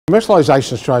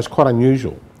Commercialisation in Australia is quite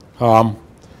unusual.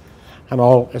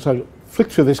 As I flick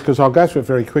through this, because I'll go through it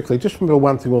very quickly, just remember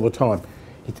one thing all the time.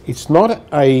 It's not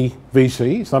a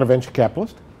VC, it's not a venture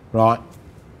capitalist, right?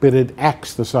 But it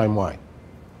acts the same way,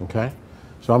 okay?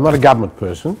 So I'm not a government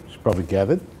person, as you probably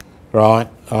gathered, right?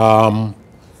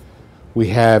 We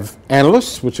have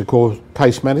analysts, which are called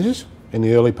case managers in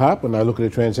the early part when they look at a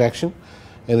transaction.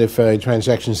 And if a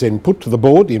transaction is then put to the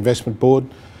board, the investment board,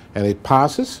 and it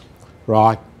passes,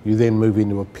 right, you then move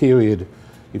into a period,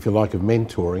 if you like, of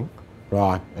mentoring,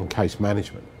 right, and case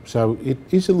management. So it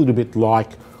is a little bit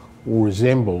like or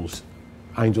resembles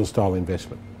angel-style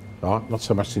investment, right? Not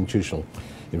so much institutional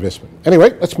investment.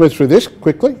 Anyway, let's move through this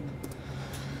quickly.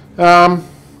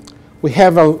 We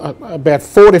have about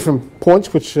 4 different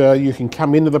points which you can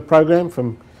come into the program,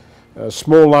 from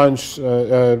small loans,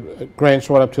 grants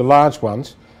right up to large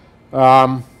ones.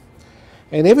 And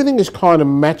everything is kind of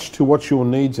matched to what your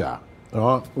needs are.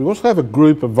 Right? We also have a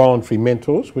group of voluntary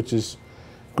mentors, which is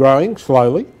growing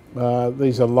slowly.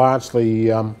 These are largely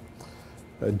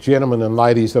gentlemen and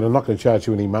ladies that are not going to charge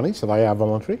you any money, so they are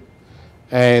voluntary.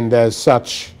 And as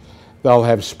such, they'll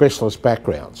have specialist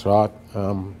backgrounds, right?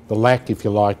 The lack, if you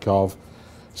like, of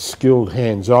skilled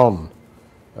hands-on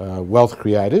wealth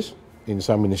creators in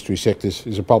some industry sectors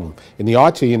is a problem. In the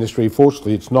IT industry,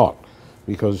 fortunately, it's not,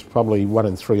 because probably 1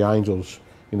 in 3 angels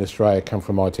in Australia come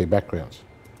from IT backgrounds.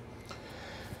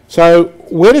 So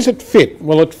where does it fit?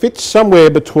 Well, it fits somewhere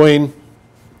between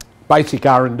basic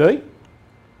R&D,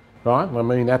 right? I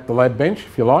mean, at the lab bench,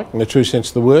 if you like, in the true sense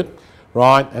of the word,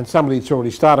 right? And somebody that's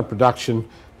already started production,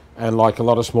 and like a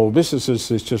lot of small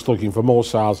businesses, is just looking for more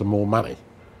sales and more money,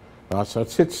 right? So it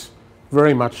sits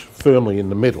very much firmly in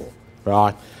the middle,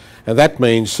 right? And that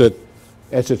means that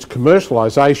as it's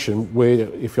commercialisation, we're,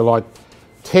 if you like,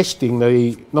 testing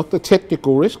not the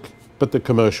technical risk, but the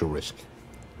commercial risk,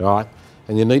 right?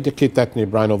 And you need to keep that in your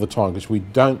brain all the time, because we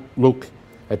don't look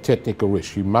at technical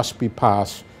risk. You must be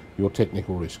past your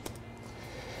technical risk.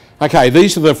 Okay,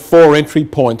 these are the 4 entry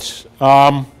points.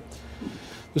 The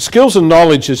skills and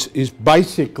knowledge is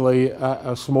basically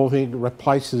a small thing that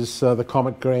replaces the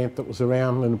Comet grant that was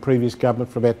around in the previous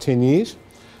government for about 10 years.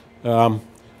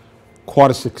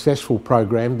 Quite a successful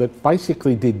program that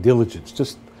basically did diligence,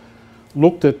 just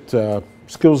looked at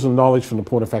skills and knowledge from the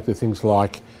point of fact of things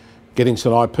like getting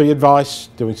some IP advice,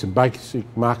 doing some basic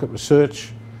market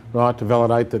research, right, to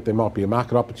validate that there might be a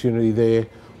market opportunity there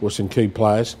or some key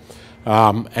players,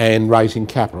 and raising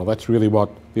capital. That's really what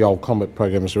the old Comet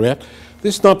program is around.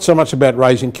 This is not so much about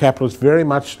raising capital, it's very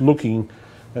much looking,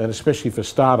 and especially for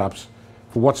startups,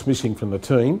 for what's missing from the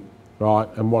team, right,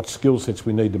 and what skill sets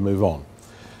we need to move on.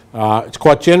 It's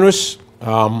quite generous.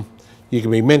 You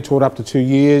can be mentored up to 2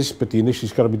 years, but the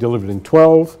initiative's got to be delivered in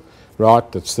 12,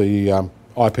 right? That's the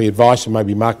IP advice and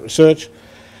maybe market research.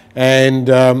 And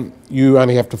you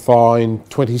only have to find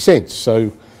 20 cents.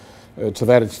 So to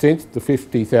that extent, the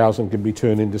 $50,000 can be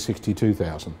turned into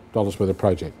 $62,000 worth of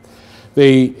project.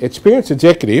 The experienced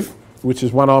executive, which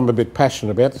is one I'm a bit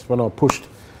passionate about, this one I pushed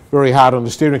very hard on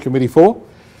the steering committee for,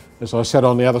 as I sat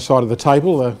on the other side of the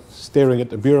table staring at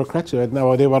the bureaucrats who had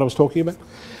no idea what I was talking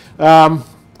about.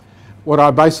 What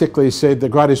I basically said, the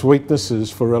greatest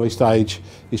weaknesses for early stage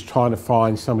is trying to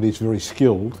find somebody who's very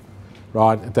skilled,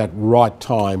 right, at that right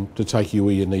time to take you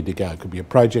where you need to go. It could be a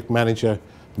project manager,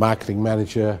 marketing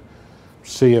manager,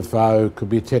 CFO, could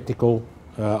be a technical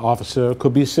officer, it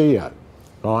could be a CEO,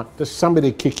 right? Just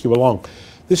somebody to kick you along.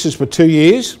 This is for 2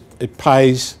 years. It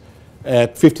pays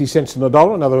at 50 cents on the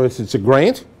dollar. In other words, it's a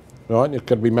grant, right? It's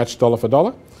got to be matched dollar for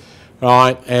dollar.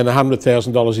 Right, and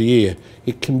 $100,000 a year.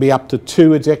 It can be up to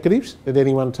 2 executives at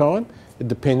any one time. It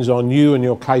depends on you and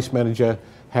your case manager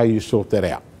how you sort that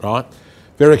out, right?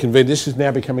 Very convenient. This is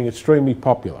now becoming extremely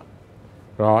popular,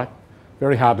 right?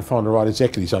 Very hard to find the right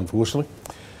executives, unfortunately.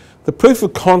 The proof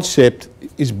of concept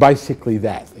is basically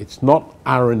that. It's not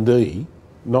R&D,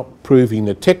 not proving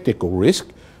the technical risk,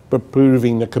 but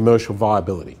proving the commercial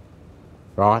viability,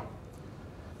 right?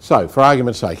 So, for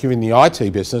argument's sake, if you're in the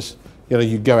IT business, you know,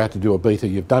 you go out to do a beta,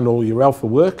 you've done all your alpha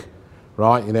work,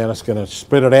 right? You're now just going to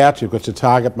spread it out, you've got your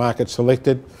target market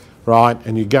selected, right?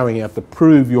 And you're going out to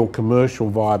prove your commercial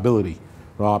viability,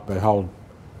 right? But hold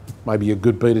maybe a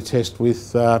good beta test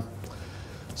with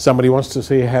somebody wants to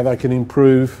see how they can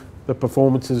improve the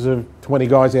performances of 20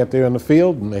 guys out there in the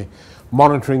field, and they're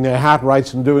monitoring their heart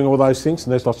rates and doing all those things,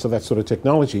 and there's lots of that sort of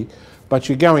technology. But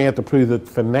you're going out to prove that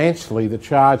financially the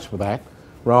charge for that,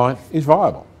 right, is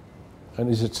viable. And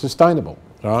is it sustainable,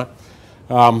 right?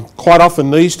 Quite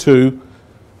often these two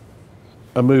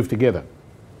are moved together.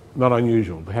 Not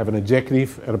unusual to have an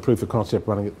executive and a proof of concept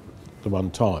running at the one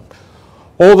time.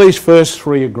 All these first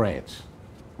 3 are grants,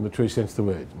 in the true sense of the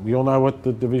word. We all know what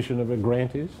the division of a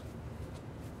grant is?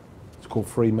 It's called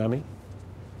free money.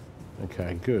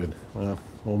 Okay, good. Well,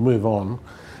 we'll move on.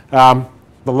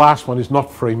 The last one is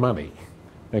not free money,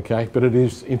 okay, but it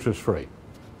is interest-free.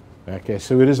 Okay,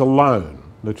 so it is a loan,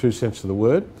 in the true sense of the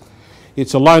word.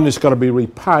 It's a loan that's got to be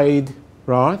repaid,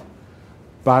 right,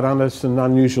 but under some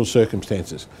unusual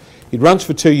circumstances. It runs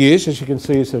for 2 years. As you can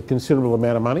see, it's a considerable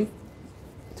amount of money,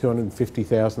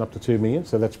 250,000 up to 2 million,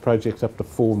 so that's projects up to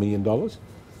 $4 million, $500,000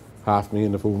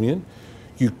 to $4 million.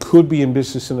 You could be in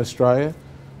business in Australia,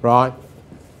 right,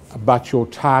 but your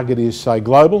target is, say,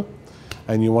 global,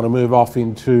 and you want to move off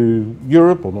into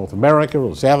Europe or North America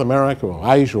or South America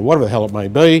or Asia or whatever the hell it may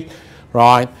be,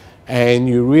 right, and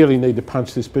you really need to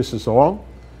punch this business along,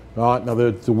 right. Now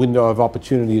the window of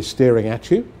opportunity is staring at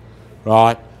you,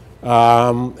 right.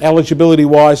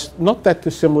 Eligibility-wise, not that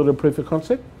dissimilar to proof of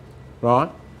concept, right,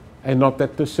 and not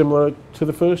that dissimilar to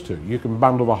the first two. You can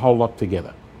bundle a whole lot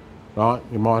together, right.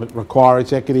 You might require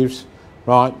executives,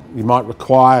 right. You might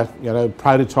require,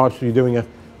 prototypes if you're doing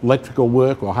electrical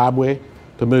work or hardware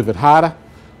to move it harder,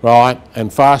 right,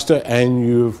 and faster, and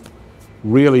you've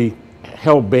really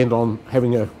hell-bent on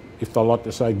having a, if they like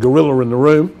to say, gorilla in the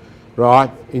room, right,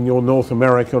 in your North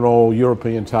American or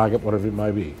European target, whatever it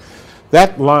may be.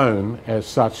 That loan, as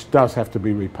such, does have to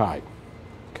be repaid,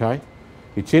 okay?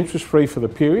 It's interest-free for the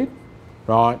period,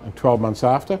 right, and 12 months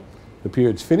after the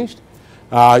period's finished.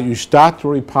 You start to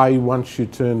repay once you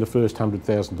turn the first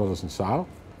 $100,000 in sale,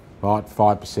 right,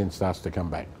 5% starts to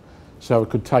come back. So it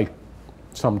could take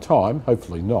some time,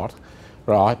 hopefully not,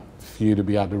 right, for you to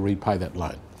be able to repay that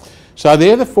loan. So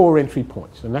they're the 4 entry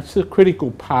points, and that's the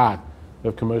critical part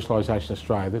of Commercialisation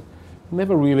Australia. There's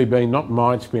never really been, not in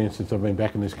my experience since I've been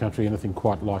back in this country, anything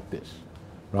quite like this,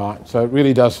 right? So it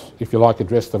really does, if you like,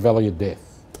 address the valley of death.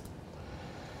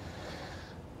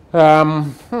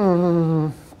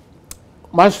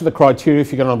 Most of the criteria,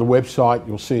 if you go on the website,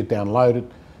 you'll see it downloaded,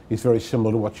 is very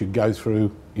similar to what you go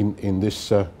through in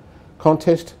this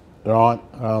contest. Right,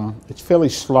 it's fairly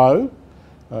slow.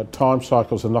 Time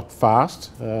cycles are not fast.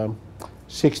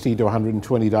 60 to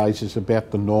 120 days is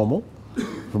about the normal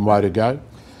from way to go.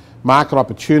 Market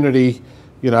opportunity,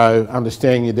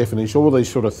 understanding your definition, all these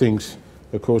sort of things,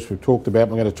 of course, we've talked about.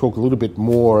 We're going to talk a little bit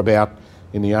more about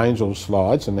in the Angel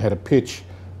slides and how to pitch,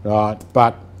 right?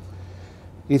 But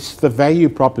it's the value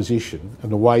proposition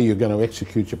and the way you're going to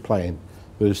execute your plan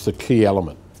that is the key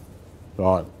element,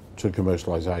 right, to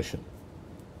commercialisation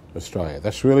Australia.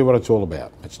 That's really what it's all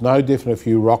about. It's no different if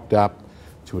you rocked up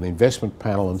to an investment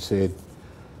panel and said,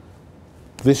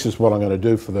 this is what I'm going to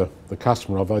do for the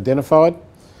customer I've identified,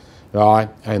 right,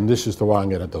 and this is the way I'm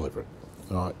going to deliver it,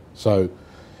 right. So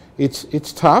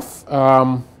it's tough.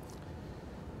 I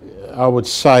would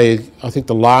say, I think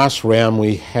the last round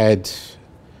we had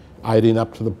 18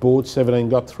 up to the board, 17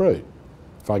 got through.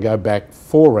 If I go back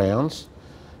 4 rounds,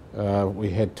 we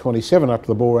had 27 up to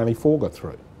the board, only 4 got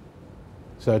through.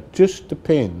 So it just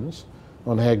depends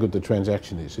on how good the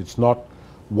transaction is. It's not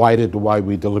weighted the way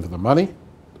we deliver the money,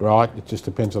 right? It just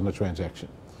depends on the transaction.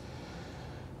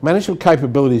 Management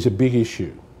capability is a big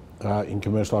issue in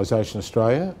Commercialisation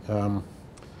Australia.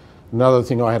 Another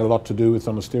thing I had a lot to do with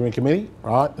on the steering committee,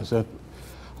 right? There's an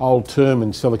old term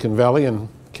in Silicon Valley and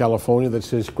California that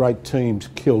says great teams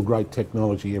kill great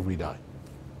technology every day,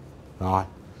 right?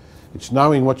 It's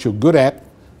knowing what you're good at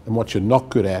and what you're not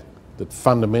good at that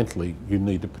fundamentally you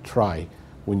need to portray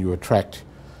when you attract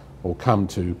or come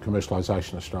to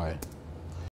Commercialisation Australia.